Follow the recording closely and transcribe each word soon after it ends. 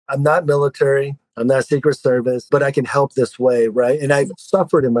I'm not military, I'm not Secret Service, but I can help this way, right? And I've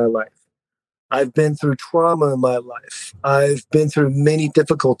suffered in my life. I've been through trauma in my life. I've been through many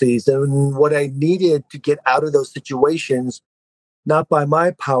difficulties. And what I needed to get out of those situations, not by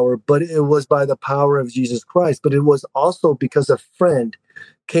my power, but it was by the power of Jesus Christ. But it was also because a friend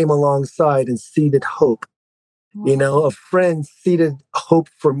came alongside and seeded hope. You know, a friend seeded hope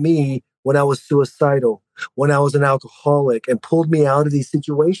for me when I was suicidal, when I was an alcoholic, and pulled me out of these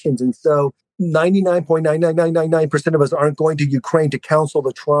situations. And so 99.99999% of us aren't going to Ukraine to counsel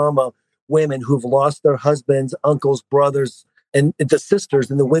the trauma women who've lost their husbands, uncles, brothers, and the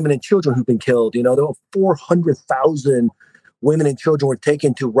sisters, and the women and children who've been killed. You know, there were 400,000 women and children were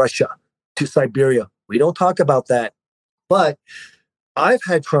taken to Russia, to Siberia. We don't talk about that. But I've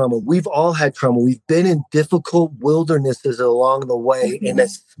had trauma. We've all had trauma. We've been in difficult wildernesses along the way. And a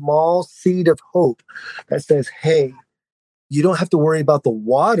small seed of hope that says, hey, you don't have to worry about the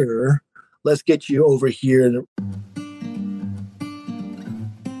water. Let's get you over here.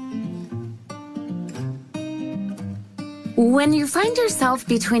 When you find yourself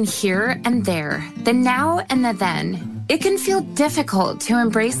between here and there, the now and the then, it can feel difficult to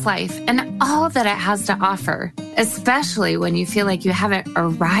embrace life and all that it has to offer, especially when you feel like you haven't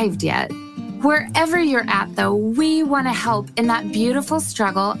arrived yet. Wherever you're at, though, we want to help in that beautiful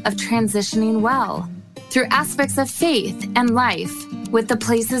struggle of transitioning well through aspects of faith and life with The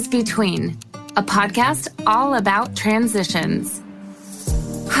Places Between, a podcast all about transitions.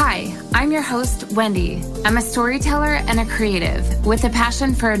 Hi, I'm your host, Wendy. I'm a storyteller and a creative with a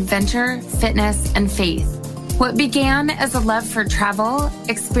passion for adventure, fitness, and faith. What began as a love for travel,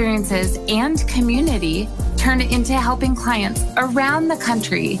 experiences, and community turned into helping clients around the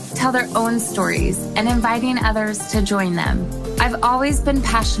country tell their own stories and inviting others to join them. I've always been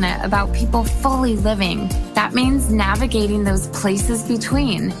passionate about people fully living. That means navigating those places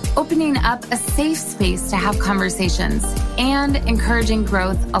between, opening up a safe space to have conversations, and encouraging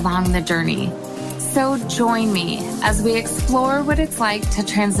growth along the journey. So join me as we explore what it's like to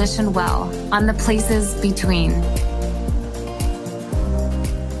transition well on The Places Between.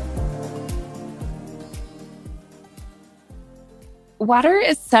 Water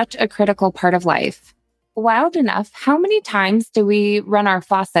is such a critical part of life. Wild enough, how many times do we run our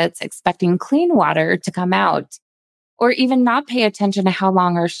faucets expecting clean water to come out, or even not pay attention to how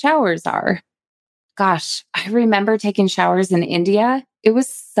long our showers are? Gosh, I remember taking showers in India. It was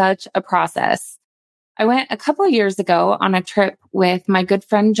such a process. I went a couple of years ago on a trip with my good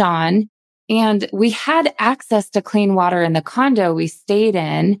friend John, and we had access to clean water in the condo we stayed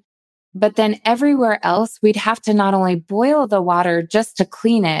in. But then everywhere else, we'd have to not only boil the water just to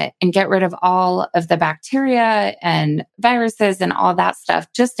clean it and get rid of all of the bacteria and viruses and all that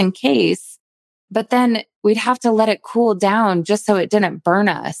stuff, just in case, but then we'd have to let it cool down just so it didn't burn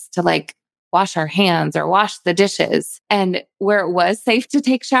us to like wash our hands or wash the dishes. And where it was safe to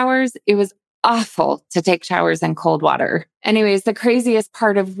take showers, it was awful to take showers in cold water. Anyways, the craziest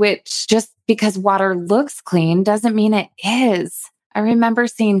part of which, just because water looks clean doesn't mean it is. I remember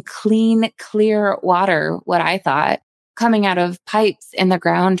seeing clean, clear water, what I thought, coming out of pipes in the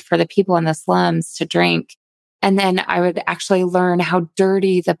ground for the people in the slums to drink. And then I would actually learn how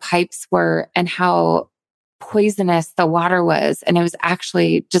dirty the pipes were and how poisonous the water was. And it was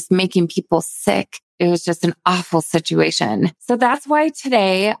actually just making people sick. It was just an awful situation. So that's why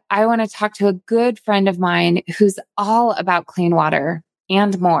today I want to talk to a good friend of mine who's all about clean water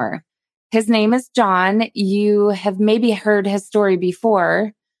and more. His name is John. You have maybe heard his story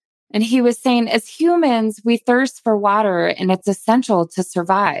before. And he was saying, as humans, we thirst for water and it's essential to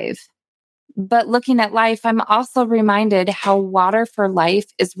survive. But looking at life, I'm also reminded how water for life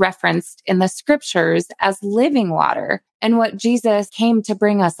is referenced in the scriptures as living water and what Jesus came to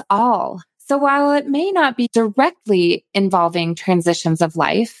bring us all. So while it may not be directly involving transitions of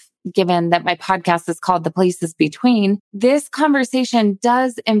life, given that my podcast is called The Places Between, this conversation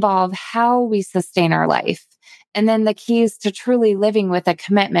does involve how we sustain our life. And then the keys to truly living with a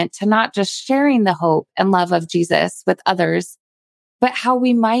commitment to not just sharing the hope and love of Jesus with others, but how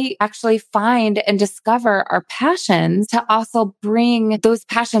we might actually find and discover our passions to also bring those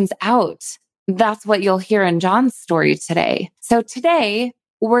passions out. That's what you'll hear in John's story today. So today,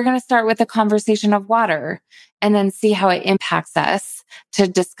 we're going to start with a conversation of water and then see how it impacts us to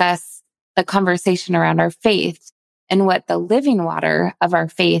discuss the conversation around our faith and what the living water of our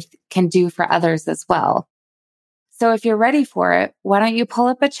faith can do for others as well. So if you're ready for it, why don't you pull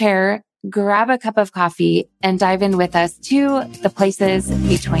up a chair, grab a cup of coffee, and dive in with us to The Places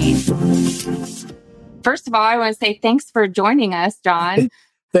Between. First of all, I want to say thanks for joining us, John.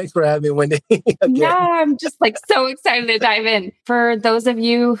 Thanks for having me, Wendy, Yeah, again. I'm just like so excited to dive in. For those of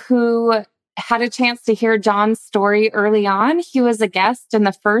you who had a chance to hear John's story early on, he was a guest in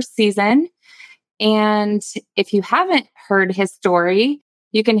the first season. And if you haven't heard his story,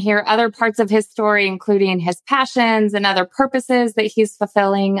 you can hear other parts of his story, including his passions and other purposes that he's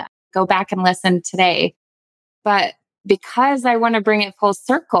fulfilling. Go back and listen today. But because I want to bring it full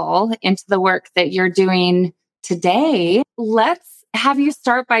circle into the work that you're doing today, let's have you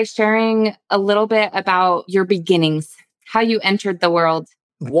start by sharing a little bit about your beginnings, how you entered the world.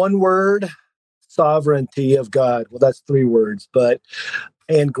 One word, sovereignty of God. Well, that's three words, but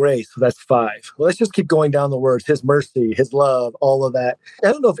and grace. So that's five. Well, let's just keep going down the words. His mercy, his love, all of that.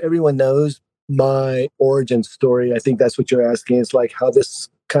 I don't know if everyone knows my origin story. I think that's what you're asking. It's like how this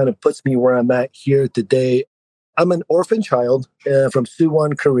kind of puts me where I'm at here today. I'm an orphan child from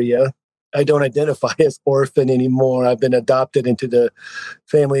Suwon, Korea. I don't identify as orphan anymore. I've been adopted into the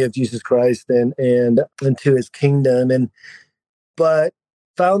family of Jesus Christ and into his kingdom. But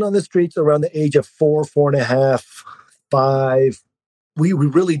found on the streets around the age of 4.5, 5. We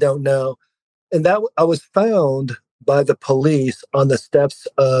really don't know. And that I was found by the police on the steps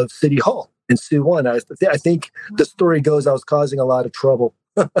of City Hall in Suwon. I think the story goes I was causing a lot of trouble,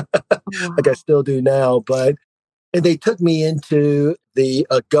 like I still do now. But and they took me into the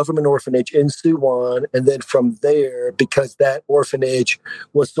government orphanage in Suwon. And then from there, because that orphanage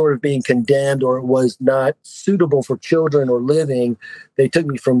was sort of being condemned or it was not suitable for children or living, they took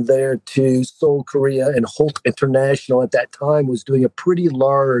me from there to Seoul, Korea. And Holt International at that time was doing a pretty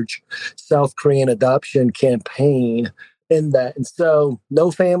large South Korean adoption campaign in that. And so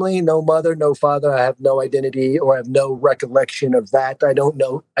no family, no mother, no father. I have no identity or I have no recollection of that. I don't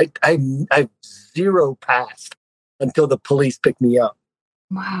know. I zero past until the police picked me up.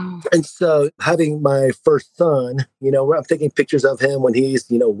 Wow. And so having my first son, I'm taking pictures of him when he's,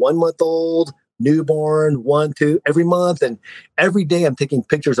 1 month old, newborn, 1, 2, every month. And every day I'm taking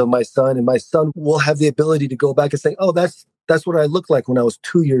pictures of my son, and my son will have the ability to go back and say, oh, that's what I looked like when I was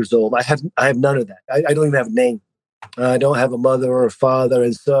 2 years old. I have none of that. I don't even have a name. I don't have a mother or a father.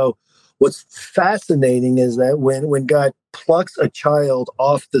 And so what's fascinating is that when God plucks a child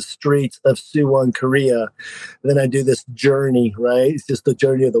off the streets of Suwon, Korea, then I do this journey, right? It's just the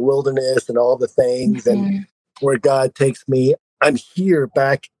journey of the wilderness and all the things and where God takes me. I'm here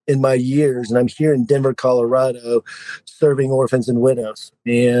back in my years, and I'm here in Denver, Colorado, serving orphans and widows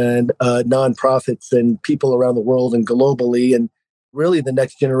and nonprofits and people around the world and globally, and really the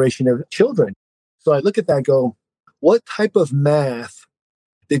next generation of children. So I look at that and go, what type of math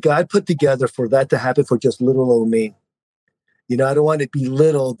did God put together for that to happen for just little old me? I don't want to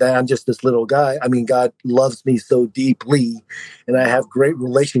belittle that I'm just this little guy. I mean, God loves me so deeply, and I have great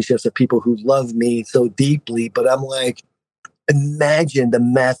relationships with people who love me so deeply. But I'm like, imagine the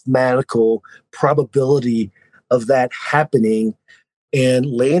mathematical probability of that happening and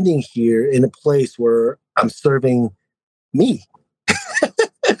landing here in a place where I'm serving me.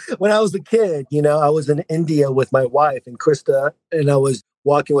 When I was a kid, I was in India with my wife and Krista, and I was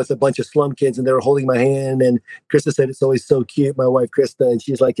walking with a bunch of slum kids, and they were holding my hand. And Krista said, "It's always so cute." My wife, Krista, and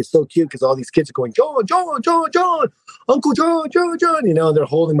she's like, "It's so cute because all these kids are going, John, John, John, John, Uncle John, John, John," and they're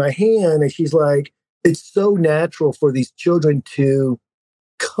holding my hand. And she's like, "It's so natural for these children to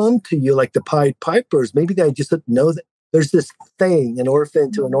come to you like the Pied Pipers. Maybe they just don't know that there's this thing, an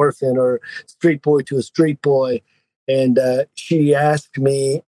orphan to an orphan or street boy to a street boy." And she asked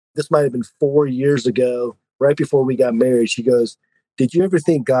me, this might have been 4 years ago, right before we got married. She goes, "Did you ever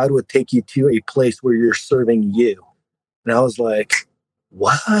think God would take you to a place where you're serving you?" And I was like,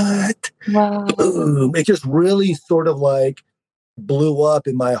 what? Wow. Boom. It just really sort of like blew up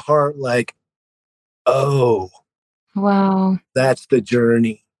in my heart like, oh, Wow. that's the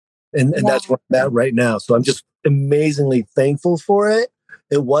journey. And that's where I'm at right now. So I'm just amazingly thankful for it.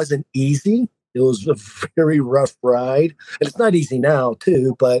 It wasn't easy. It was a very rough ride. And it's not easy now,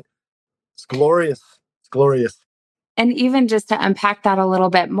 too, but it's glorious. It's glorious. And even just to unpack that a little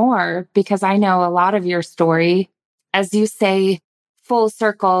bit more, because I know a lot of your story, as you say, full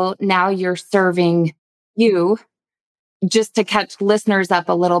circle, now you're serving you. Just to catch listeners up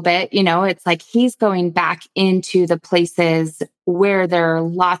a little bit, it's like he's going back into the places where there are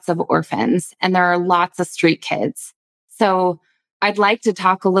lots of orphans and there are lots of street kids. So I'd like to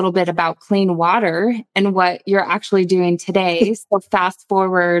talk a little bit about clean water and what you're actually doing today. So fast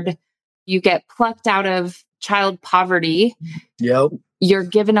forward, you get plucked out of child poverty. Yep. You're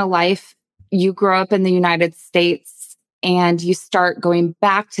given a life. You grow up in the United States and you start going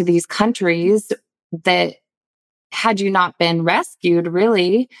back to these countries that, had you not been rescued,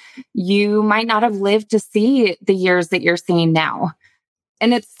 really, you might not have lived to see the years that you're seeing now.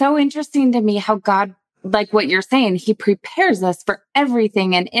 And it's so interesting to me how God, like what you're saying, he prepares us for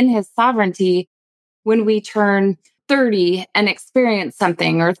everything. And in his sovereignty, when we turn 30 and experience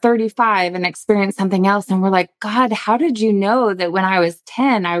something, or 35 and experience something else, and we're like, God, how did you know that when I was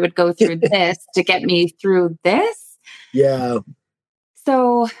 10, I would go through this to get me through this? Yeah.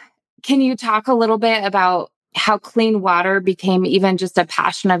 So can you talk a little bit about how clean water became even just a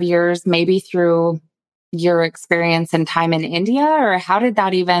passion of yours, maybe through your experience and time in India, or how did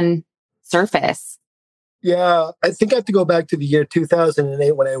that even surface? Yeah, I think I have to go back to the year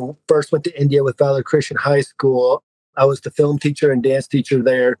 2008 when I first went to India with Valor Christian High School. I was the film teacher and dance teacher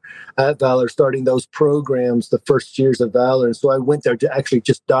there at Valor, starting those programs the first years of Valor. And so I went there to actually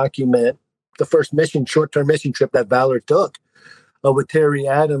just document the first short-term mission trip that Valor took with Terry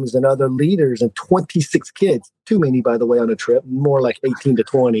Adams and other leaders and 26 kids. Too many, by the way, on a trip, more like 18 to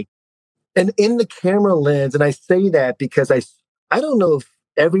 20. And in the camera lens, and I say that because I don't know if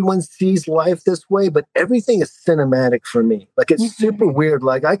everyone sees life this way, but everything is cinematic for me. Like it's super weird.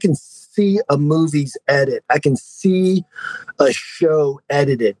 Like I can see a movie's edit. I can see a show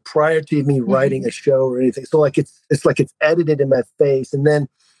edited prior to me writing a show or anything. So like it's like it's edited in my face. And then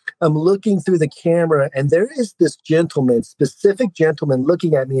I'm looking through the camera and there is this specific gentleman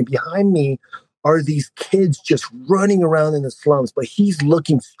looking at me, and behind me are these kids just running around in the slums, but he's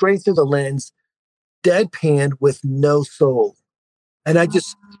looking straight through the lens, deadpan with no soul. And I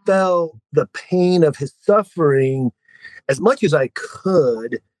just felt the pain of his suffering as much as I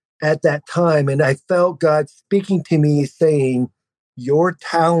could at that time. And I felt God speaking to me saying, your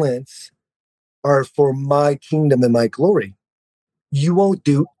talents are for my kingdom and my glory. You won't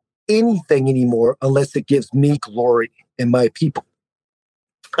do anything anymore unless it gives me glory and my people.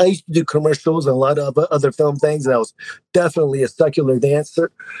 I used to do commercials and a lot of other film things, and I was definitely a secular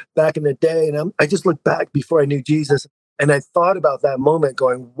dancer back in the day. And I just looked back before I knew Jesus, and I thought about that moment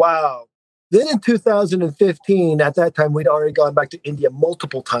going, wow. Then in 2015, at that time, we'd already gone back to India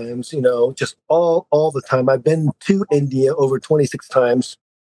multiple times, just all the time. I've been to India over 26 times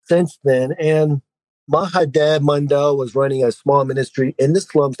since then. And Mahadev Mandal was running a small ministry in the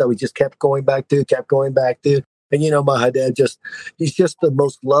slums that we just kept going back to. And Mahadev he's just the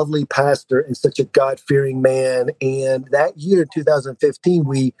most lovely pastor and such a God-fearing man. And that year,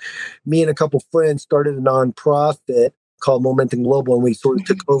 2015, me and a couple friends started a nonprofit called Momentum Global, and we sort of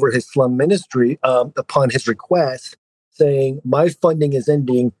took over his slum ministry upon his request, saying, my funding is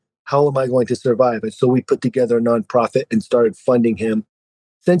ending. How am I going to survive? And so we put together a nonprofit and started funding him.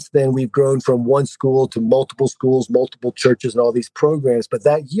 Since then, we've grown from one school to multiple schools, multiple churches, and all these programs. But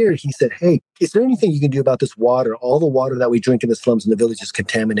that year, he said, hey, is there anything you can do about this water? All the water that we drink in the slums in the village is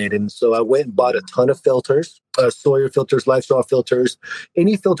contaminated. And so I went and bought a ton of filters, Sawyer filters, Lifestraw filters,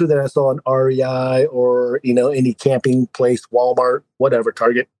 any filter that I saw on REI or, any camping place, Walmart, whatever,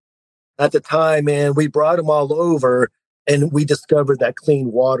 Target. At the time, man, we brought them all over, and we discovered that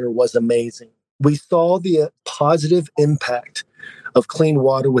clean water was amazing. We saw the positive impact of clean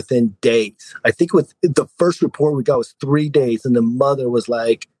water within days. I think with the first report we got was 3 days, and the mother was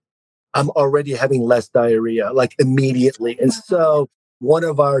like, I'm already having less diarrhea, like immediately. And so one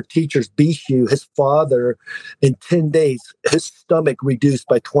of our teachers, Bishu, his father, in 10 days, his stomach reduced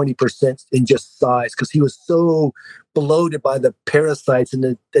by 20% in just size because he was so bloated by the parasites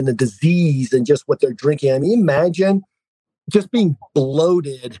and the disease and just what they're drinking. I mean, imagine just being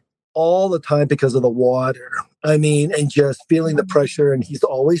bloated all the time because of the water. I mean, and just feeling the pressure, and he's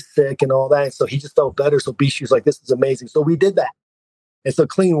always sick and all that. So he just felt better. So Bishu's like, this is amazing. So we did that. And so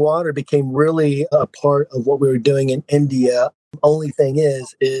clean water became really a part of what we were doing in India. Only thing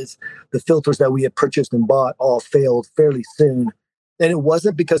is the filters that we had purchased and bought all failed fairly soon. And it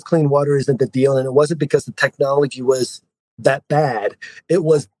wasn't because clean water isn't the deal. And it wasn't because the technology was that bad. It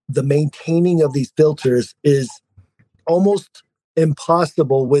was the maintaining of these filters is almost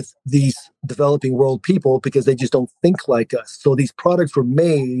impossible with these developing world people because they just don't think like us. So these products were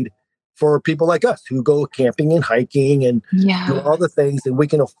made for people like us who go camping and hiking and do all the things, and we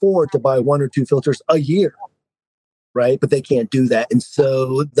can afford to buy 1 or 2 filters a year, right? But they can't do that. And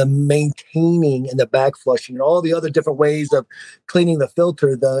so the maintaining and the back flushing and all the other different ways of cleaning the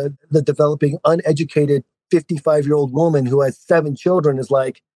filter, the developing uneducated 55-year-old woman who has 7 children is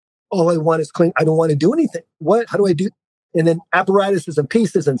like, all I want is clean. I don't want to do anything. What? How do I do? And then apparatuses and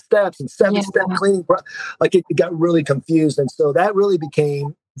pieces and steps and 7-step cleaning. Like it got really confused. And so that really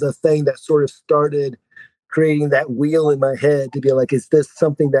became the thing that sort of started creating that wheel in my head to be like, is this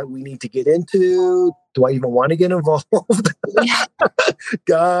something that we need to get into? Do I even want to get involved?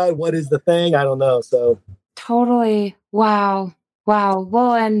 God, what is the thing? I don't know. So totally. Wow.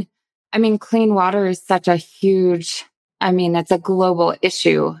 Well, and I mean, clean water is such a huge I mean, it's a global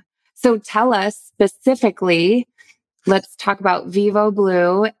issue. So tell us specifically, let's talk about Vivo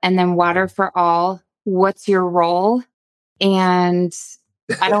Blue and then Water for All. What's your role? And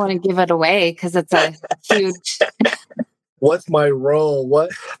I don't want to give it away because it's a huge. What's my role?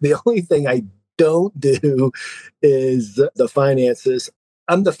 The only thing I don't do is the finances.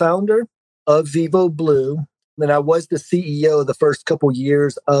 I'm the founder of Vivo Blue, and I was the CEO the first couple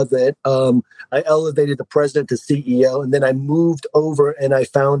years of it. I elevated the president to CEO, and then I moved over and I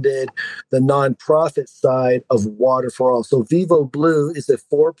founded the nonprofit side of Water for All. So Vivo Blue is a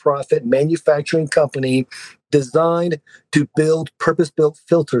for-profit manufacturing company designed to build purpose-built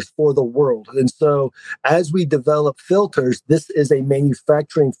filters for the world. And so as we develop filters, this is a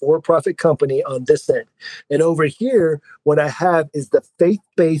manufacturing for-profit company on this end. And over here, what I have is the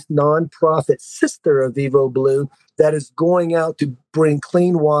faith-based nonprofit sister of Vivo Blue that is going out to bring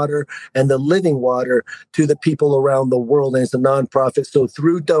clean water and the living water to the people around the world. And it's a nonprofit. So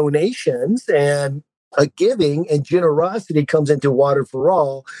through donations and a giving and generosity comes into Water for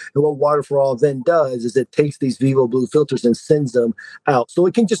All. And what Water for All then does is it takes these Vivo Blue filters and sends them out. So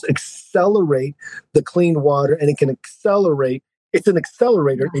it can just accelerate the clean water, and it can accelerate. It's an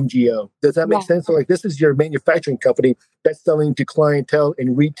accelerator NGO. Does that make sense? So like this is your manufacturing company that's selling to clientele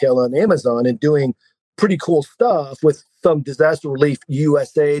and retail on Amazon and doing pretty cool stuff with some disaster relief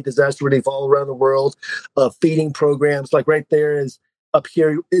USA, disaster relief all around the world, feeding programs. Like right there is up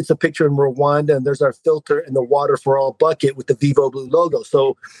here, it's a picture in Rwanda, and there's our filter and the Water for All bucket with the Vivo Blue logo.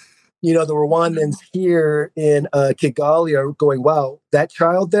 So, the Rwandans here in Kigali are going, wow, that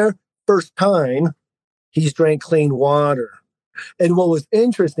child there, first time he's drank clean water. And what was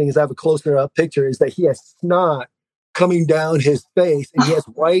interesting is I have a closer up picture is that he has snot coming down his face, and he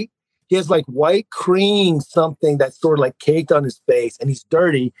has like white cream, something that's sort of like caked on his face, and he's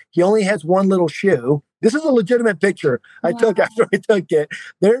dirty. He only has one little shoe. This is a legitimate picture I took after I took it.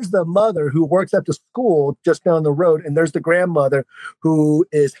 There's the mother who works at the school just down the road, and there's the grandmother who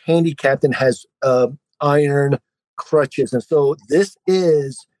is handicapped and has iron crutches. And so this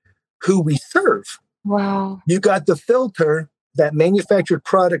is who we serve. Wow. You got the filter, that manufactured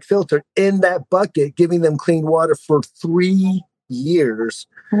product filter in that bucket, giving them clean water for 3 years.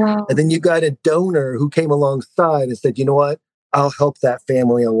 Wow. And then you got a donor who came alongside and said, you know what? I'll help that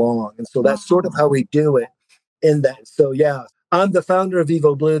family along. And so that's sort of how we do it in that. So yeah, I'm the founder of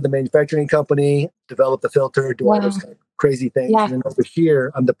Vivo Blue, the manufacturing company, developed the filter, do all those kind of crazy things. Yeah. And then over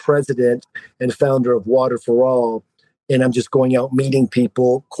here, I'm the president and founder of Water for All. And I'm just going out meeting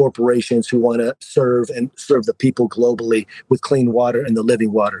people, corporations who want to serve the people globally with clean water and the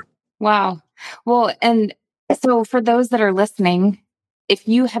living water. Wow. Well, and so for those that are listening, if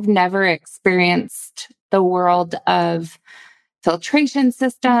you have never experienced the world of filtration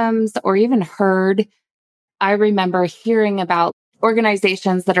systems or even heard, I remember hearing about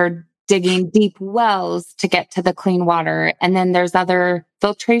organizations that are digging deep wells to get to the clean water. And then there's other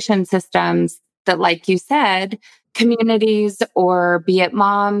filtration systems that, like you said, communities or be it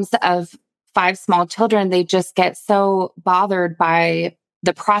moms of 5 small children, they just get so bothered by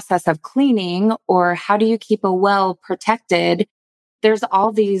the process of cleaning or how do you keep a well protected? There's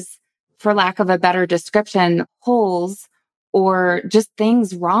all these, for lack of a better description, holes or just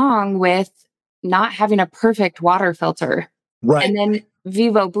things wrong with not having a perfect water filter. Right. And then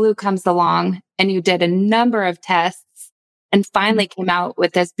Vivo Blue comes along and you did a number of tests and finally came out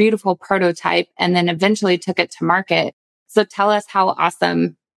with this beautiful prototype and then eventually took it to market. So tell us how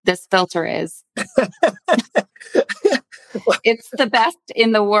awesome this filter is. It's the best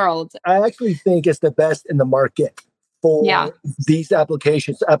in the world. I actually think it's the best in the market for these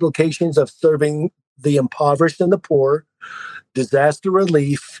applications of serving the impoverished and the poor, disaster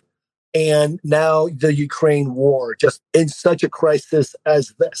relief, and now the Ukraine war, just in such a crisis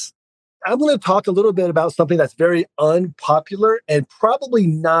as this. I'm going to talk a little bit about something that's very unpopular and probably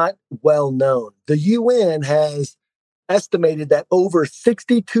not well known. The UN has estimated that over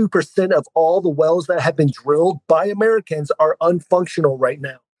 62% of all the wells that have been drilled by Americans are unfunctional right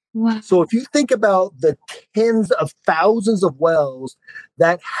now. Wow. So if you think about the tens of thousands of wells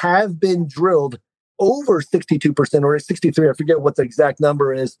that have been drilled, over 62% or 63, I forget what the exact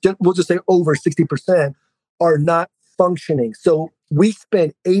number is, we'll just say over 60% are not functioning. So we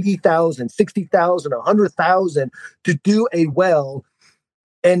spend 80,000, 60,000, 100,000 to do a well,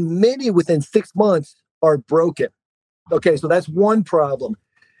 and many within 6 months are broken. Okay, so that's one problem.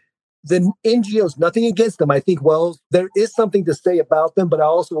 The NGOs, nothing against them. I think wells, there is something to say about them, but I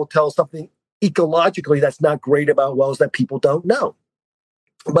also will tell something ecologically that's not great about wells that people don't know.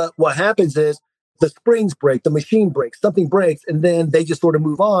 But what happens is the springs break, the machine breaks, something breaks, and then they just sort of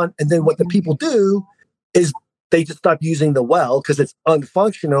move on. And then what the people do is they just stop using the well because it's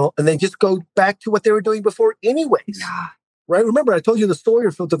unfunctional, and they just go back to what they were doing before anyways. Yeah. Right? Remember, I told you the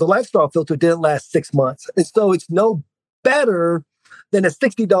Sawyer filter, the lifestyle filter didn't last 6 months. And so it's no better than a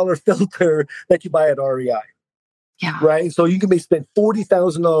 $60 filter that you buy at REI. Yeah. Right? So you can spend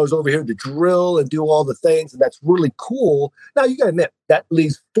 $40,000 over here to drill and do all the things, and that's really cool. Now you got to admit that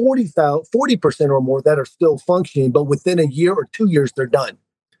leaves 40% or more that are still functioning, but within a year or 2 years, they're done.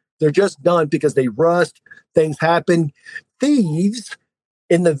 They're just done because they rust, things happen. Thieves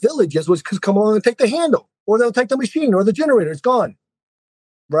in the villages would come along and take the handle, or they'll take the machine or the generator. It's gone.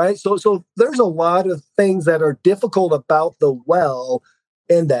 Right? So there's a lot of things that are difficult about the well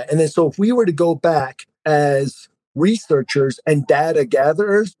in that. And then so if we were to go back as researchers and data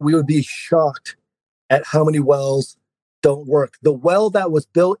gatherers, we would be shocked at how many wells don't work. The well that was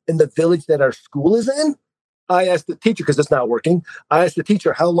built in the village that our school is in, I asked the teacher, because it's not working, I asked the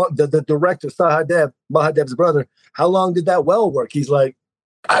teacher how long, the director, Mahadev's brother, how long did that well work? He's like,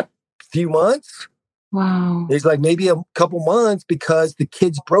 a few months. Wow. He's like, maybe a couple months, because the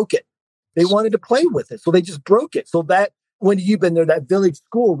kids broke it. They wanted to play with it, so they just broke it. So that, when you've been there, that village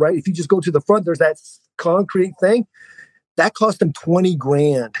school, right? If you just go to the front, there's that concrete thing. That cost them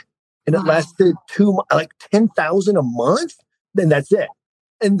 $20,000. And it lasted like 10,000 a month. Then that's it.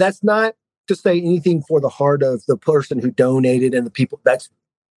 And that's not to say anything for the heart of the person who donated and the people. That's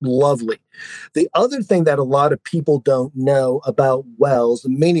lovely. The other thing that a lot of people don't know about wells,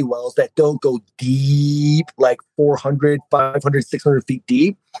 mini wells that don't go deep, like 400, 500, 600 feet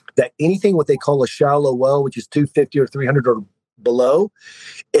deep, that anything what they call a shallow well, which is 250 or 300 or below,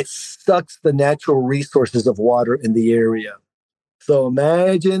 it sucks the natural resources of water in the area. So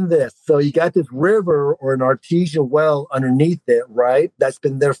imagine this. So you got this river or an artesian well underneath it, right? That's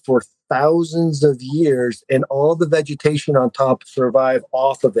been there for thousands of years, and all the vegetation on top survive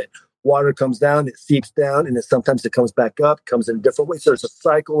off of it. Water comes down, it seeps down, and then sometimes it comes back up, comes in a different way. So there's a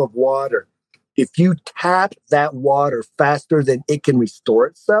cycle of water. If you tap that water faster than it can restore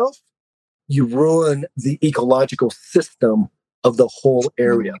itself, you ruin the ecological system of the whole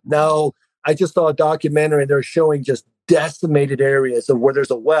area. Now, I just saw a documentary, and they're showing just decimated areas of where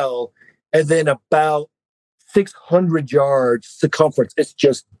there's a well, and then about 600 yards circumference, it's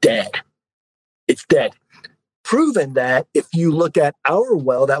just dead. It's dead. Proven that if you look at our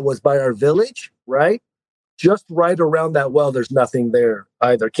well that was by our village, right? Just right around that well, there's nothing there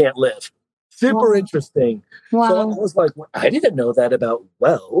either. Can't live. Super interesting. Wow. So I was like, well, I didn't know that about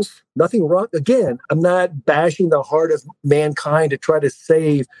wells. Nothing wrong. Again, I'm not bashing the heart of mankind to try to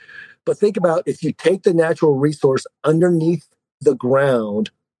save. But think about, if you take the natural resource underneath the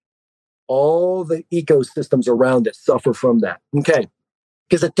ground, all the ecosystems around it suffer from that. Okay.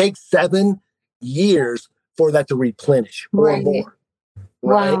 Because it takes 7 years for that to replenish or more.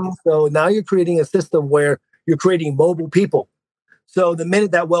 Right. Wow. So now you're creating a system where you're creating mobile people. So the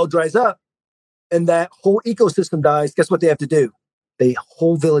minute that well dries up and that whole ecosystem dies, guess what they have to do? The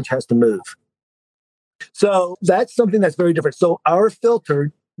whole village has to move. So that's something that's very different. So our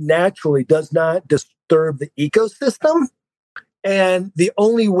filter naturally does not disturb the ecosystem. And the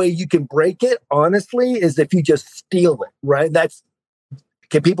only way you can break it, honestly, is if you just steal it, right?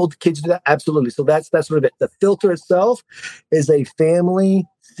 Kids do that? Absolutely. So that's sort of it. The filter itself is a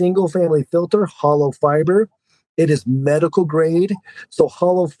single family filter, hollow fiber. It is medical grade. So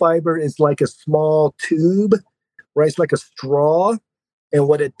hollow fiber is like a small tube, right? It's like a straw. And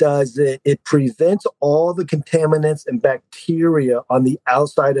what it does, it prevents all the contaminants and bacteria on the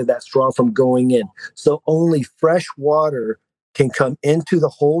outside of that straw from going in. So only fresh water can come into the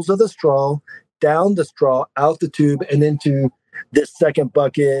holes of the straw, down the straw, out the tube, and into this second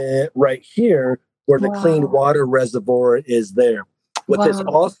bucket right here, where the clean water reservoir is there. What this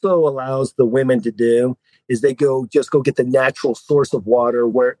also allows the women to do is they go get the natural source of water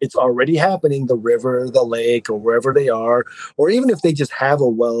where it's already happening, the river, the lake, or wherever they are, or even if they just have a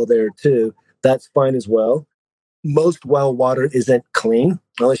well there too, that's fine as well. Most well water isn't clean,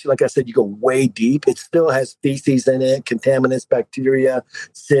 unless, like I said, you go way deep. It still has feces in it, contaminants, bacteria,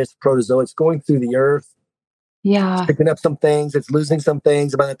 cysts, protozoa. Going through the earth. Yeah. It's picking up some things, it's losing some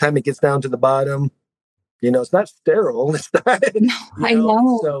things. By the time it gets down to the bottom, it's not sterile. It's not, I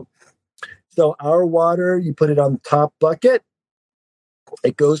know. So our water, you put it on the top bucket.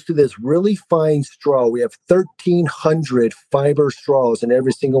 It goes through this really fine straw. We have 1,300 fiber straws in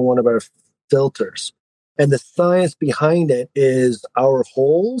every single one of our filters. And the science behind it is our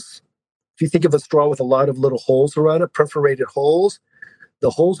holes. If you think of a straw with a lot of little holes around it, perforated holes, the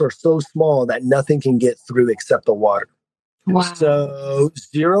holes are so small that nothing can get through except the water. Wow. So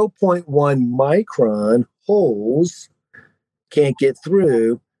 0.1 micron holes can't get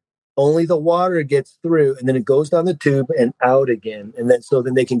through. Only the water gets through, and then it goes down the tube and out again. And then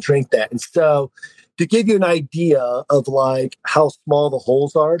they can drink that. And so to give you an idea of like how small the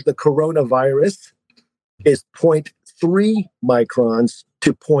holes are, the coronavirus is zero point 0.3 microns to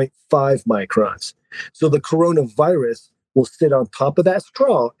zero point 0.5 microns. So the coronavirus will sit on top of that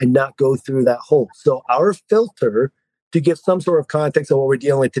straw and not go through that hole. So our filter, to give some sort of context of what we're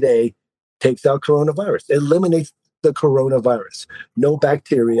dealing with today, takes out coronavirus. It eliminates the coronavirus. No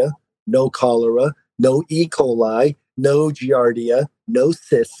bacteria, no cholera, no E. coli, no Giardia, no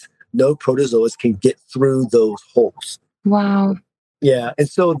cysts, no protozoas can get through those holes. Wow. Yeah. And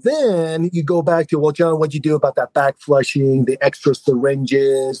so then you go back to, well, John, what'd you do about that back flushing, the extra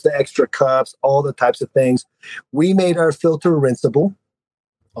syringes, the extra cups, all the types of things? We made our filter rinsable.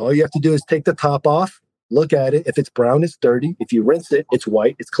 All you have to do is take the top off, look at it. If it's brown, it's dirty. If you rinse it, it's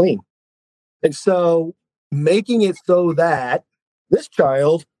white, it's clean. And so making it so that this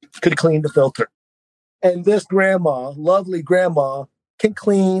child could clean the filter. And this grandma, lovely grandma, can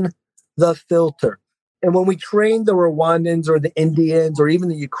clean the filter. And when we train the Rwandans or the Indians or even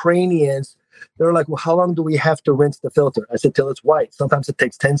the Ukrainians, they're like, well, how long do we have to rinse the filter? I said, till it's white. Sometimes it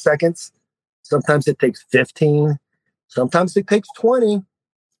takes 10 seconds. Sometimes it takes 15. Sometimes it takes 20.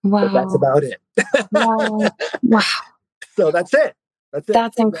 Wow. But that's about it. Wow. Wow. So that's it. That's it.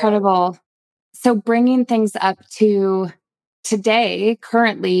 That's incredible. So bringing things up to today,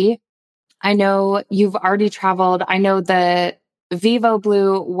 currently, I know you've already traveled. I know the Vivo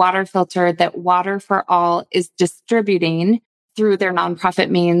Blue water filter that Water for All is distributing through their nonprofit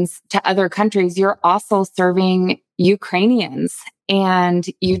means to other countries. You're also serving Ukrainians, and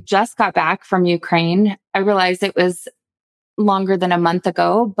you just got back from Ukraine. I realize it was longer than a month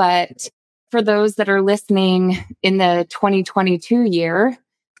ago, but for those that are listening in the 2022 year,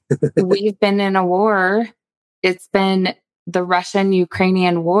 we've been in a war. It's been the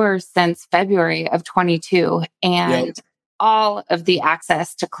Russian-Ukrainian war since February of 22, and all of the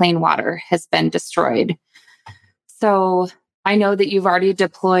access to clean water has been destroyed. So I know that you've already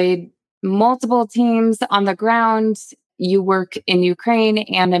deployed multiple teams on the ground. You work in Ukraine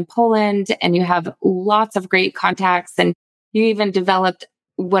and in Poland, and you have lots of great contacts. And you even developed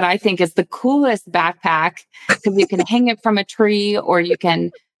what I think is the coolest backpack, because you can hang it from a tree or you can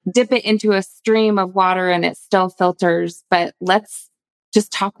dip it into a stream of water and it still filters. But let's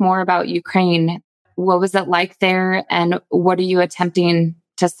just talk more about Ukraine. What was it like there, and what are you attempting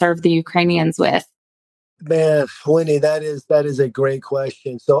to serve the Ukrainians with? Man, Winnie, that is a great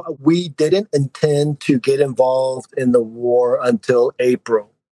question. So we didn't intend to get involved in the war until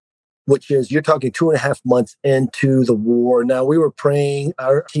April, which is, you're talking 2.5 months into the war. Now, we were praying,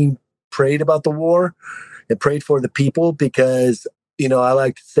 our team prayed about the war and prayed for the people because, I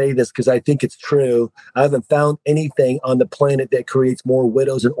like to say this because I think it's true. I haven't found anything on the planet that creates more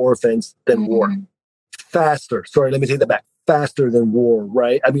widows and orphans than war. Faster. Sorry, let me take that back. Faster than war,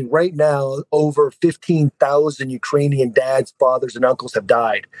 right? I mean, right now, over 15,000 Ukrainian dads, fathers, and uncles have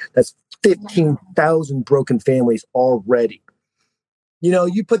died. That's 15,000 broken families already.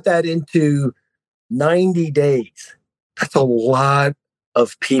 You put that into 90 days. That's a lot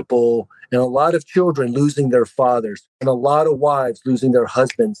of people and a lot of children losing their fathers and a lot of wives losing their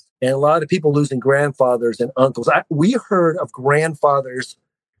husbands and a lot of people losing grandfathers and uncles. We heard of grandfathers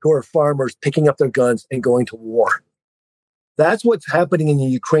who are farmers picking up their guns and going to war. That's what's happening in the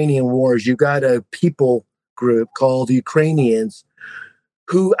Ukrainian wars. You got a people group called the Ukrainians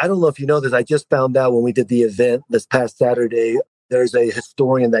who, I don't know if you know this, I just found out when we did the event this past Saturday. There's a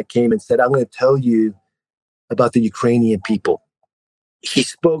historian that came and said, I'm going to tell you about the Ukrainian people. He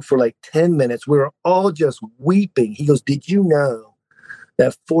spoke for like 10 minutes. We were all just weeping. He goes, did you know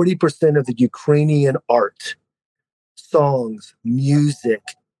that 40% of the Ukrainian art, songs, music,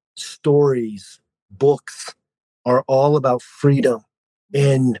 stories, books are all about freedom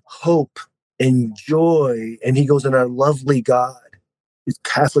and hope and joy? And he goes, and our lovely God is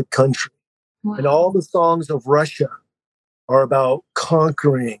Catholic country. Wow. And all the songs of Russia are about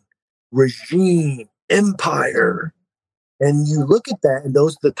conquering, regime, empire. And you look at that, and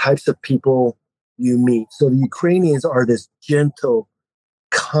those are the types of people you meet. So the Ukrainians are this gentle,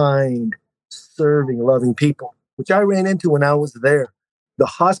 kind, serving, loving people, which I ran into when I was there. The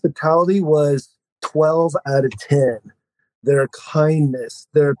hospitality was 12 out of 10. Their kindness,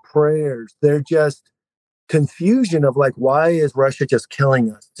 their prayers, their just confusion of like, why is Russia just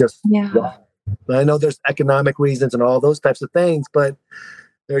killing us? Why? I know there's economic reasons and all those types of things, but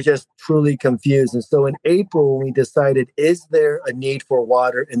they're just truly confused. And so in April, when we decided, is there a need for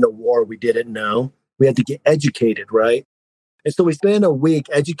water in the war? We didn't know. We had to get educated, right? And so we spent a week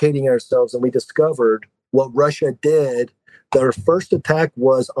educating ourselves, and we discovered what Russia did Their first attack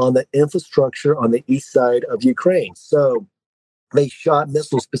was on the infrastructure on the east side of Ukraine. So they shot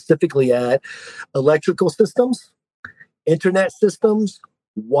missiles specifically at electrical systems, internet systems,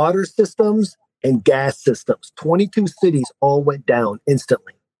 water systems, and gas systems. 22 cities all went down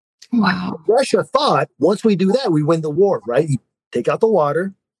instantly. Wow. Russia thought once we do that, we win the war, right? You take out the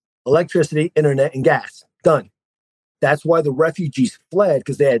water, electricity, internet, and gas. Done. That's why the refugees fled,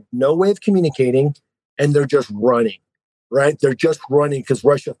 because they had no way of communicating and they're just running, right? They're just running because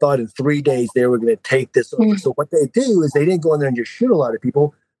Russia thought in 3 days they were going to take this over. So what they do is they didn't go in there and just shoot a lot of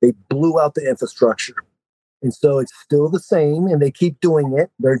people. They blew out the infrastructure. And so it's still the same and they keep doing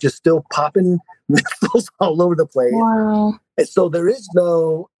it. They're just still popping missiles all over the place. Wow. And so there is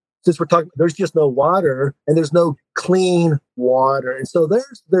no, since we're talking, there's just no water and there's no clean water. And so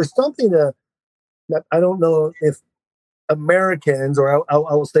there's something that I don't know if Americans, or I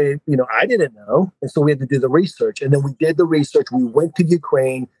will say, I didn't know. And so we had to do the research. And then we did the research. We went to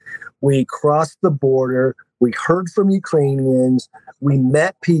Ukraine. We crossed the border. We heard from Ukrainians. We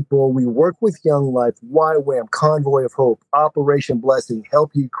met people. We worked with Young Life, YWAM, Convoy of Hope, Operation Blessing,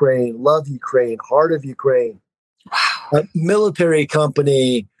 Help Ukraine, Love Ukraine, Heart of Ukraine, military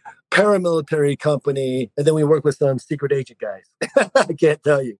company, paramilitary company. And then we worked with some secret agent guys. I can't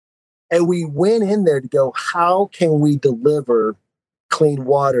tell you. And we went in there to go, how can we deliver clean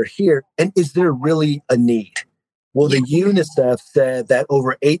water here? And is there really a need? Well, the UNICEF said that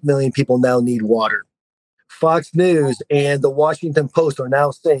over 8 million people now need water. Fox News and the Washington Post are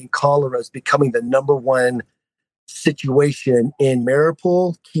now saying cholera is becoming the number one situation in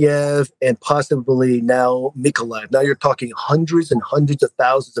Mariupol, Kiev, and possibly now Mykolaiv. Now you're talking hundreds and hundreds of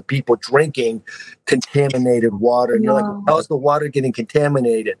thousands of people drinking contaminated water. And you're like, how is the water getting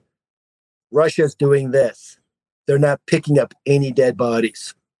contaminated? Russia's doing this. They're not picking up any dead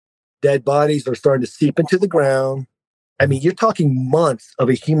bodies. Dead bodies are starting to seep into the ground. I mean, you're talking months of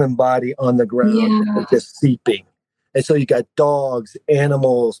a human body on the ground just seeping. And so you got dogs,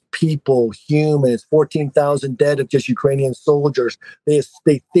 animals, people, humans, 14,000 dead of just Ukrainian soldiers. They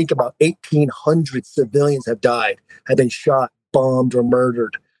think about 1,800 civilians have died, have been shot, bombed, or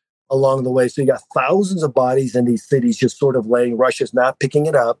murdered along the way. So you got thousands of bodies in these cities just sort of laying. Russia's not picking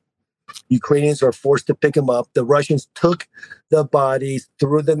it up. Ukrainians are forced to pick them up. The Russians took the bodies,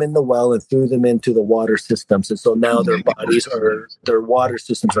 threw them in the well, and threw them into the water systems. And so now their water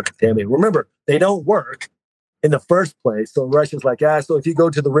systems are contaminated. Remember, they don't work in the first place. So Russia's like, so if you go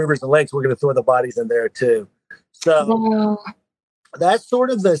to the rivers and lakes, we're going to throw the bodies in there too. So that's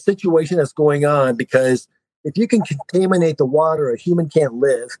sort of the situation that's going on, because if you can contaminate the water, a human can't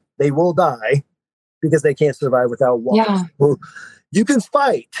live. They will die because they can't survive without water. Yeah. Well, you can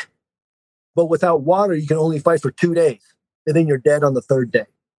fight. But without water, you can only fight for 2 days. And then you're dead on the third day.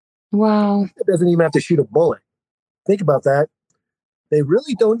 Wow. It doesn't even have to shoot a bullet. Think about that. They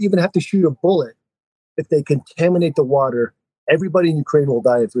really don't even have to shoot a bullet. If they contaminate the water, everybody in Ukraine will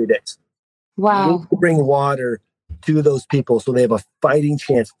die in 3 days. Wow. You need to bring water to those people so they have a fighting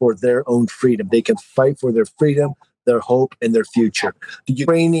chance for their own freedom. They can fight for their freedom, their hope, and their future. The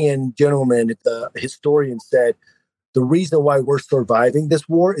Ukrainian gentleman, the historian, said, the reason why we're surviving this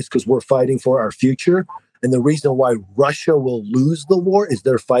war is because we're fighting for our future. And the reason why Russia will lose the war is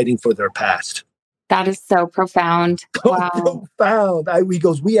they're fighting for their past. That is so profound. Wow. Profound. He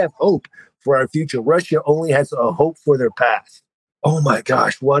goes, we have hope for our future. Russia only has a hope for their past. Oh my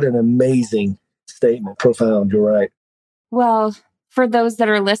gosh, what an amazing statement. Profound. You're right. Well, for those that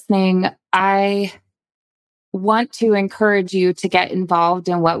are listening, I want to encourage you to get involved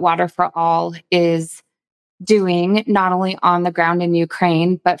in what Water for All is doing, not only on the ground in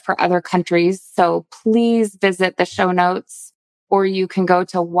Ukraine, but for other countries. So please visit the show notes, or you can go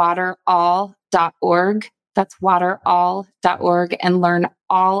to waterall.org. That's waterall.org, and learn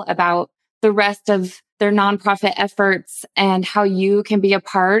all about the rest of their nonprofit efforts and how you can be a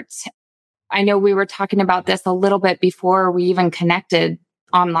part. I know we were talking about this a little bit before we even connected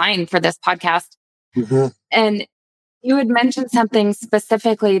online for this podcast. Mm-hmm. And you had mentioned something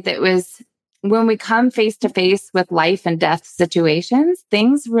specifically that was, when we come face to face with life and death situations,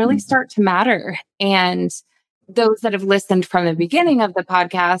 things really start to matter. And those that have listened from the beginning of the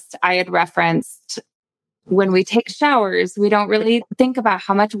podcast, I had referenced, when we take showers, we don't really think about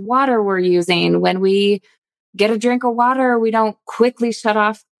how much water we're using. When we get a drink of water, we don't quickly shut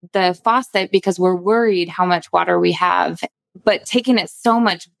off the faucet because we're worried how much water we have. But taking it so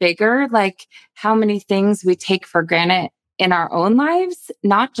much bigger, like how many things we take for granted in our own lives,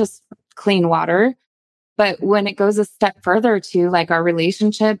 not just clean water, but when it goes a step further to like our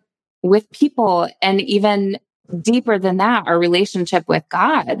relationship with people, and even deeper than that, our relationship with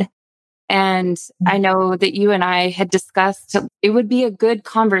God. And I know that you and I had discussed it would be a good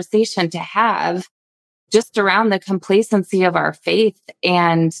conversation to have just around the complacency of our faith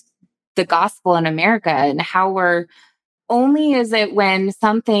and the gospel in America, and how we're only is it when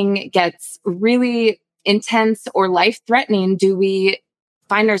something gets really intense or life threatening do we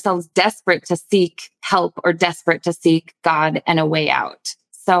find ourselves desperate to seek help or desperate to seek God and a way out.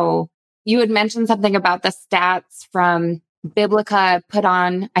 So you had mentioned something about the stats from Biblica put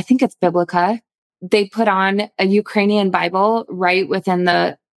on, I think it's Biblica. They put on a Ukrainian Bible right within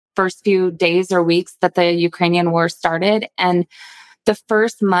the first few days or weeks that the Ukrainian war started. And the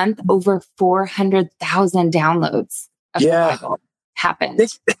first month, over 400,000 downloads of the Bible happened.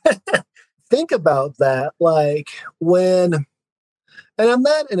 Think about that. Like when, and I'm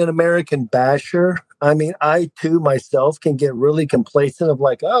not an American basher. I mean, I too myself can get really complacent of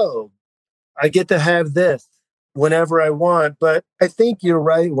like, oh, I get to have this whenever I want. But I think you're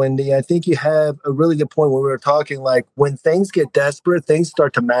right, Wendy. I think you have a really good point when we were talking, like when things get desperate, things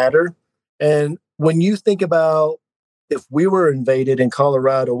start to matter. And when you think about if we were invaded in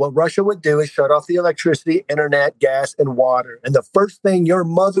Colorado, what Russia would do is shut off the electricity, internet, gas, and water. And the first thing your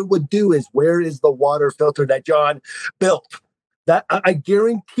mother would do is, where is the water filter that John built? That I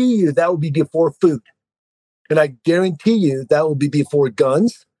guarantee you that would be before food. And I guarantee you that will be before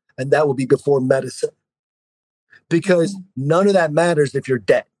guns, and that will be before medicine. Because none of that matters if you're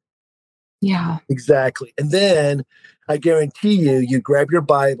dead. Yeah. Exactly. And then I guarantee you grab your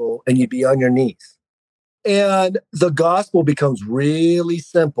Bible and you'd be on your knees. And the gospel becomes really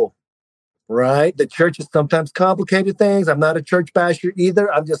simple, right? The church is sometimes complicated things. I'm not a church basher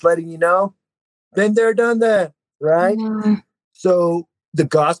either. I'm just letting you know. Been there, done that, right? Yeah. So the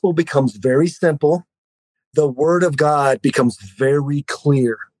gospel becomes very simple. The word of God becomes very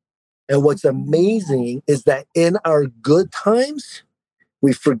clear. And what's amazing is that in our good times,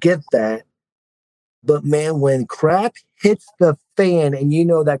 we forget that. But man, when crap hits the fan, and you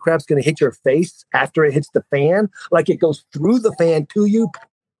know that crap's going to hit your face after it hits the fan, like it goes through the fan to you,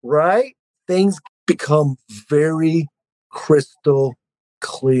 right? Things become very crystal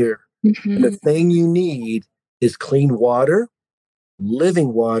clear. Mm-hmm. And the thing you need is clean water,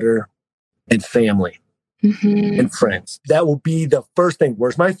 living water, and family and friends. That will be the first thing.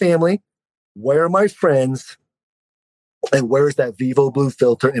 Where's my family? Where are my friends? And where's that Vivo Blue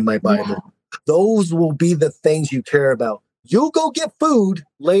filter in my Bible? Yeah. Those will be the things you care about. You'll go get food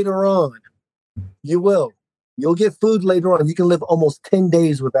later on. You will. You'll get food later on. You can live almost 10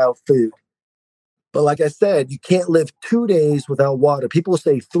 days without food. But like I said, you can't live 2 days without water. People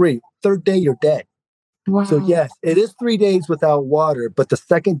say 3. Third day, you're dead. Wow. So yes, it is 3 days without water. But the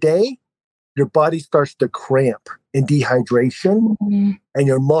second day, your body starts to cramp in dehydration, and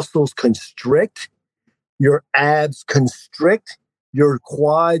your muscles constrict, your abs constrict, your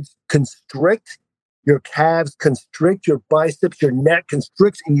quads constrict, your calves constrict, your biceps, your neck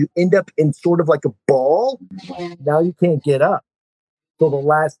constricts, and you end up in sort of like a ball. Now you can't get up. So the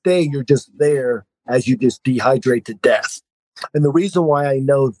last day, you're just there as you just dehydrate to death. And the reason why I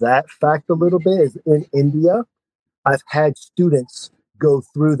know that fact a little bit is in India, I've had students go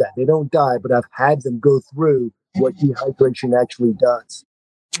through that. They don't die, but I've had them go through what dehydration actually does.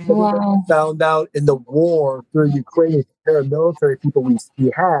 Wow. Found out in the war through Ukraine, the paramilitary people we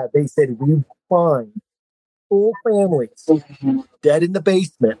had, they said we find full families dead in the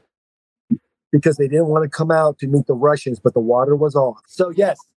basement because they didn't want to come out to meet the Russians, but the water was off. So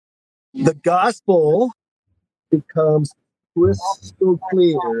yes, the gospel becomes crystal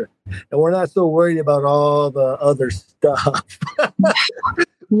clear, and we're not so worried about all the other stuff.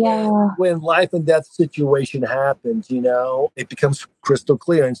 Yeah. When life and death situation happens, it becomes crystal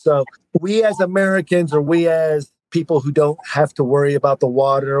clear. And so we as Americans, or we as people who don't have to worry about the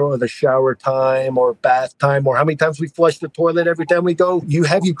water or the shower time or bath time or how many times we flush the toilet every time we go, you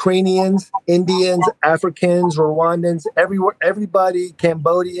have Ukrainians, Indians, Africans, Rwandans, everywhere, everybody,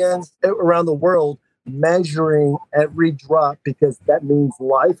 Cambodians around the world measuring every drop because that means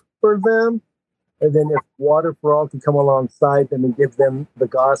life for them. And then if water for all can come alongside them and give them the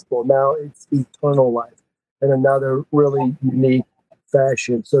gospel, now it's eternal life in another really unique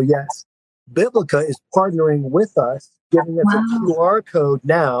fashion. So yes, Biblica is partnering with us, giving us a QR code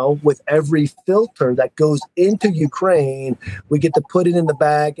now with every filter that goes into Ukraine. We get to put it in the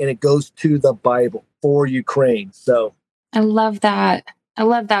bag and it goes to the Bible for Ukraine. So I love that. I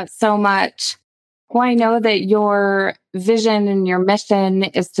love that so much. Well, I know that your vision and your mission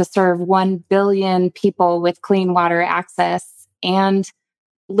is to serve 1 billion people with clean water access and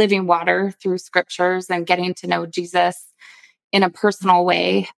living water through scriptures and getting to know Jesus in a personal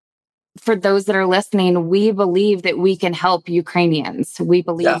way. for those that are listening, we believe that we can help Ukrainians. We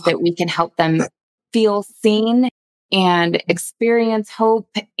believe that we can help them feel seen and experience hope.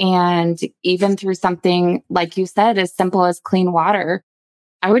 And even through something, like you said, as simple as clean water,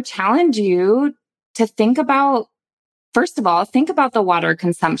 I would challenge you to think about, first of all, think about the water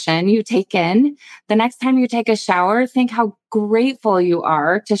consumption you take in. The next time you take a shower, think how grateful you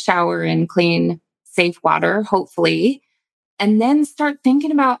are to shower in clean, safe water, hopefully. And then start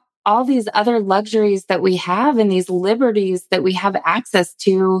thinking about all these other luxuries that we have and these liberties that we have access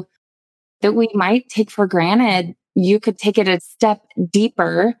to that we might take for granted. You could take it a step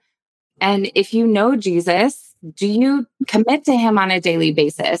deeper. And if you know Jesus, do you commit to him on a daily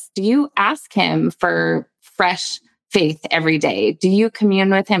basis? Do you ask him for fresh faith every day? Do you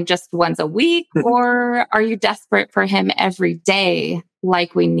commune with him just once a week, or are you desperate for him every day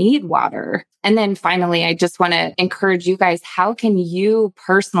like we need water? And then finally, I just want to encourage you guys, how can you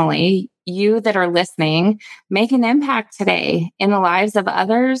personally, you that are listening, make an impact today in the lives of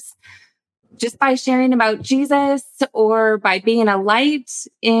others just by sharing about Jesus or by being a light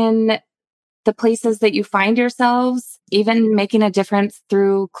in the places that you find yourselves, even making a difference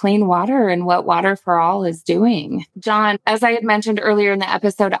through clean water and what Water for All is doing. John, as I had mentioned earlier in the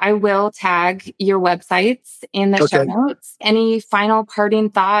episode, I will tag your websites in the show notes. Any final parting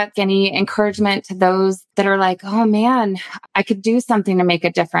thoughts, any encouragement to those that are like, oh man, I could do something to make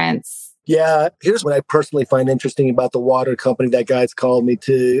a difference? Yeah, here's what I personally find interesting about the water company that guys called me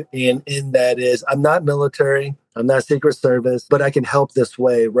to. And that is, I'm not military, I'm not Secret Service, but I can help this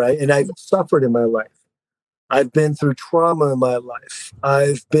way, right? And I've suffered in my life. I've been through trauma in my life.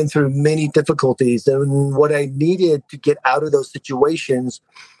 I've been through many difficulties. And what I needed to get out of those situations,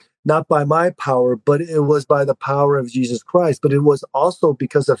 not by my power, but it was by the power of Jesus Christ. But it was also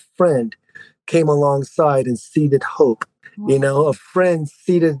because a friend came alongside and seeded hope. You know, a friend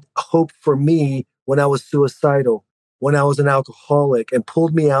seeded hope for me when I was suicidal, when I was an alcoholic, and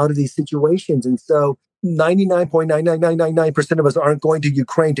pulled me out of these situations. And so 99.99999% of us aren't going to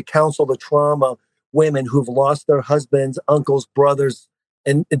Ukraine to counsel the trauma women who've lost their husbands, uncles, brothers,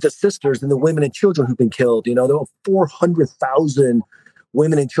 and the sisters, and the women and children who've been killed. You know, there were 400,000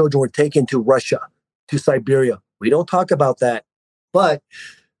 women and children were taken to Russia, to Siberia. We don't talk about that. But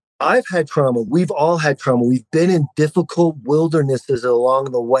I've had trauma. We've all had trauma. We've been in difficult wildernesses along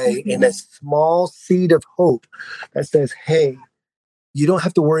the way, and a small seed of hope that says, hey, you don't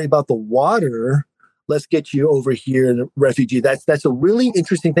have to worry about the water. Let's get you over here in a refugee. That's a really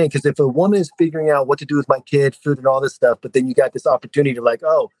interesting thing, because if a woman is figuring out what to do with my kid, food, and all this stuff, but then you got this opportunity to like,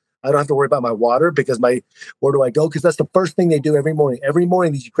 oh, I don't have to worry about my water because where do I go? Because that's the first thing they do every morning. Every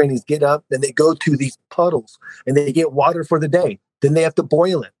morning, these Ukrainians get up and they go to these puddles and they get water for the day. Then they have to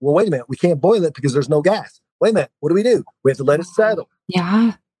boil it. Well, wait a minute. We can't boil it because there's no gas. Wait a minute. What do? We have to let it settle.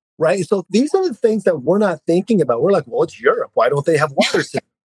 Yeah. Right. So these are the things that we're not thinking about. We're like, well, it's Europe. Why don't they have water?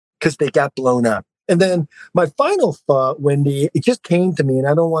 Because they got blown up. And then my final thought, Wendy, it just came to me, and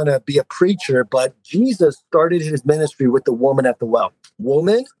I don't want to be a preacher, but Jesus started his ministry with the woman at the well.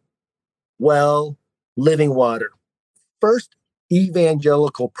 Woman, well, living water. First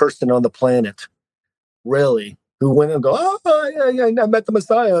evangelical person on the planet, really, who went and go, oh, yeah, I met the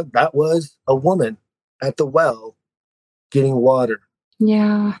Messiah. That was a woman at the well getting water.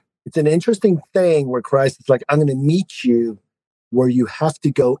 Yeah. It's an interesting thing where Christ is like, I'm going to meet you where you have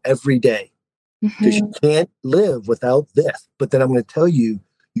to go every day, because you can't live without this. But then I'm going to tell you,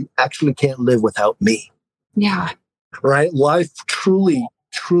 you actually can't live without me. Yeah. Right? Life truly,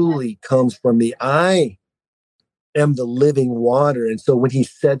 truly comes from me. I am the living water. And so when he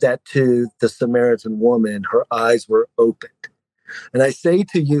said that to the Samaritan woman, her eyes were opened. And I say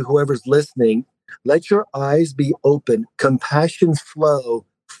to you, whoever's listening, let your eyes be open. Compassion flow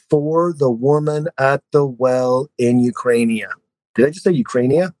for the woman at the well in Ukraine. Did I just say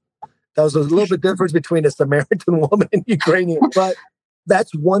Ukraine? That was a little bit difference between a Samaritan woman and Ukrainian, but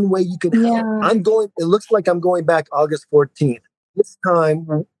that's one way you can help. It looks like I'm going back August 14th. This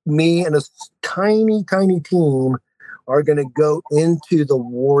time, me and a tiny, tiny team are going to go into the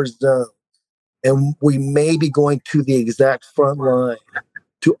war zone. And we may be going to the exact front line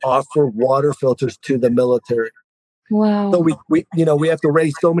to offer water filters to the military. Wow. So we have to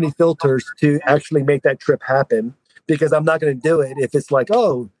raise so many filters to actually make that trip happen, because I'm not going to do it if it's like,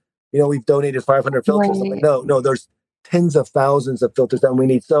 oh, we've donated 500 filters. Right. I'm like, no, there's tens of thousands of filters that we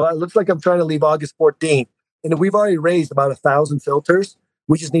need. So it looks like I'm trying to leave August 14th. And we've already raised about 1,000 filters.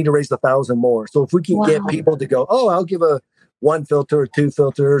 We just need to raise 1,000 more. So if we can get people to go, oh, I'll give a 1 filter or 2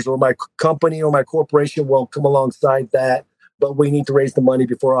 filters, or my company or my corporation will come alongside that. But we need to raise the money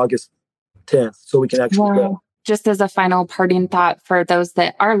before August 10th so we can actually go. just as a final parting thought for those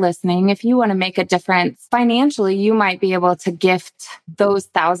that are listening, if you want to make a difference financially, you might be able to gift those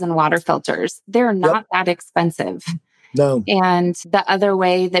 1,000 water filters. They're not that expensive. No. And the other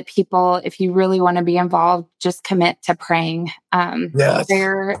way that people, if you really want to be involved, just commit to praying.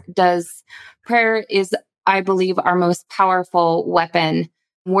 Yes. Prayer is, I believe, our most powerful weapon,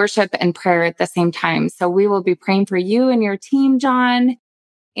 worship and prayer at the same time. So we will be praying for you and your team, John.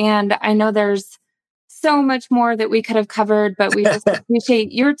 And I know there's so much more that we could have covered, but we just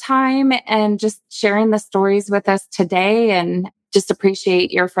appreciate your time and just sharing the stories with us today, and just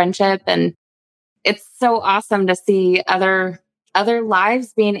appreciate your friendship. And it's so awesome to see other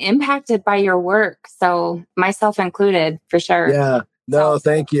lives being impacted by your work. So myself included, for sure. Yeah. No,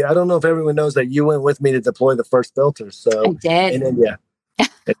 thank you. I don't know if everyone knows that you went with me to deploy the first filters. So I did. In India.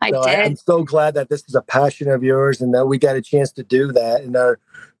 I did. I'm so glad that this is a passion of yours and that we got a chance to do that. And our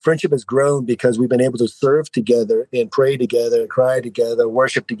friendship has grown because we've been able to serve together and pray together, cry together,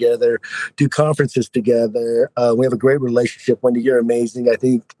 worship together, do conferences together. We have a great relationship. Wendy, you're amazing. I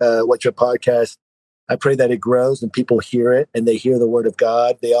think what your podcast, I pray that it grows and people hear it and they hear the word of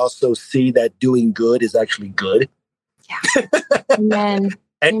God. They also see that doing good is actually good. Yeah. Amen.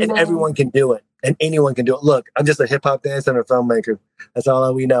 And everyone can do it. And anyone can do it. Look, I'm just a hip hop dancer and a filmmaker. That's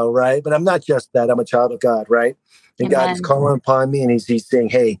all we know, right? But I'm not just that. I'm a child of God, right? And Amen. God is calling upon me and he's saying,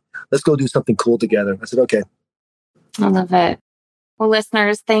 hey, let's go do something cool together. I said, okay. I love it. Well,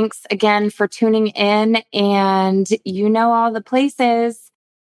 listeners, thanks again for tuning in. And you know all the places.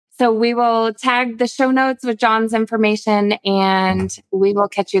 So we will tag the show notes with John's information, and we will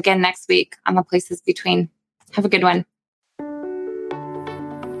catch you again next week on the Places Between. Have a good one.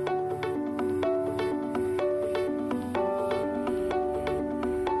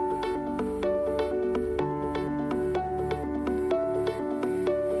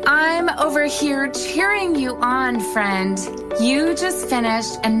 I'm over here cheering you on, friend. You just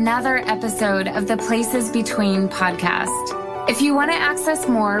finished another episode of the Places Between podcast. If you want to access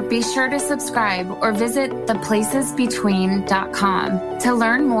more, be sure to subscribe or visit theplacesbetween.com to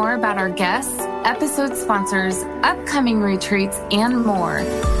learn more about our guests, episode sponsors, upcoming retreats, and more.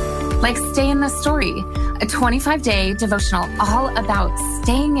 Like Stay in the Story, a 25-day devotional all about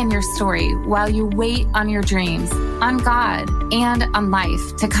staying in your story while you wait on your dreams, on God, and on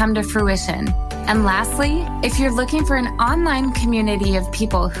life to come to fruition. And lastly, if you're looking for an online community of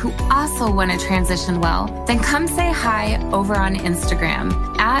people who also want to transition well, then come say hi over on Instagram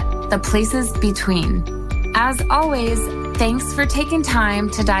at The Places Between. As always, thanks for taking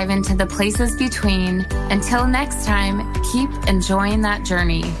time to dive into the Places Between. Until next time, keep enjoying that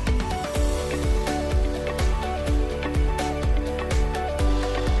journey.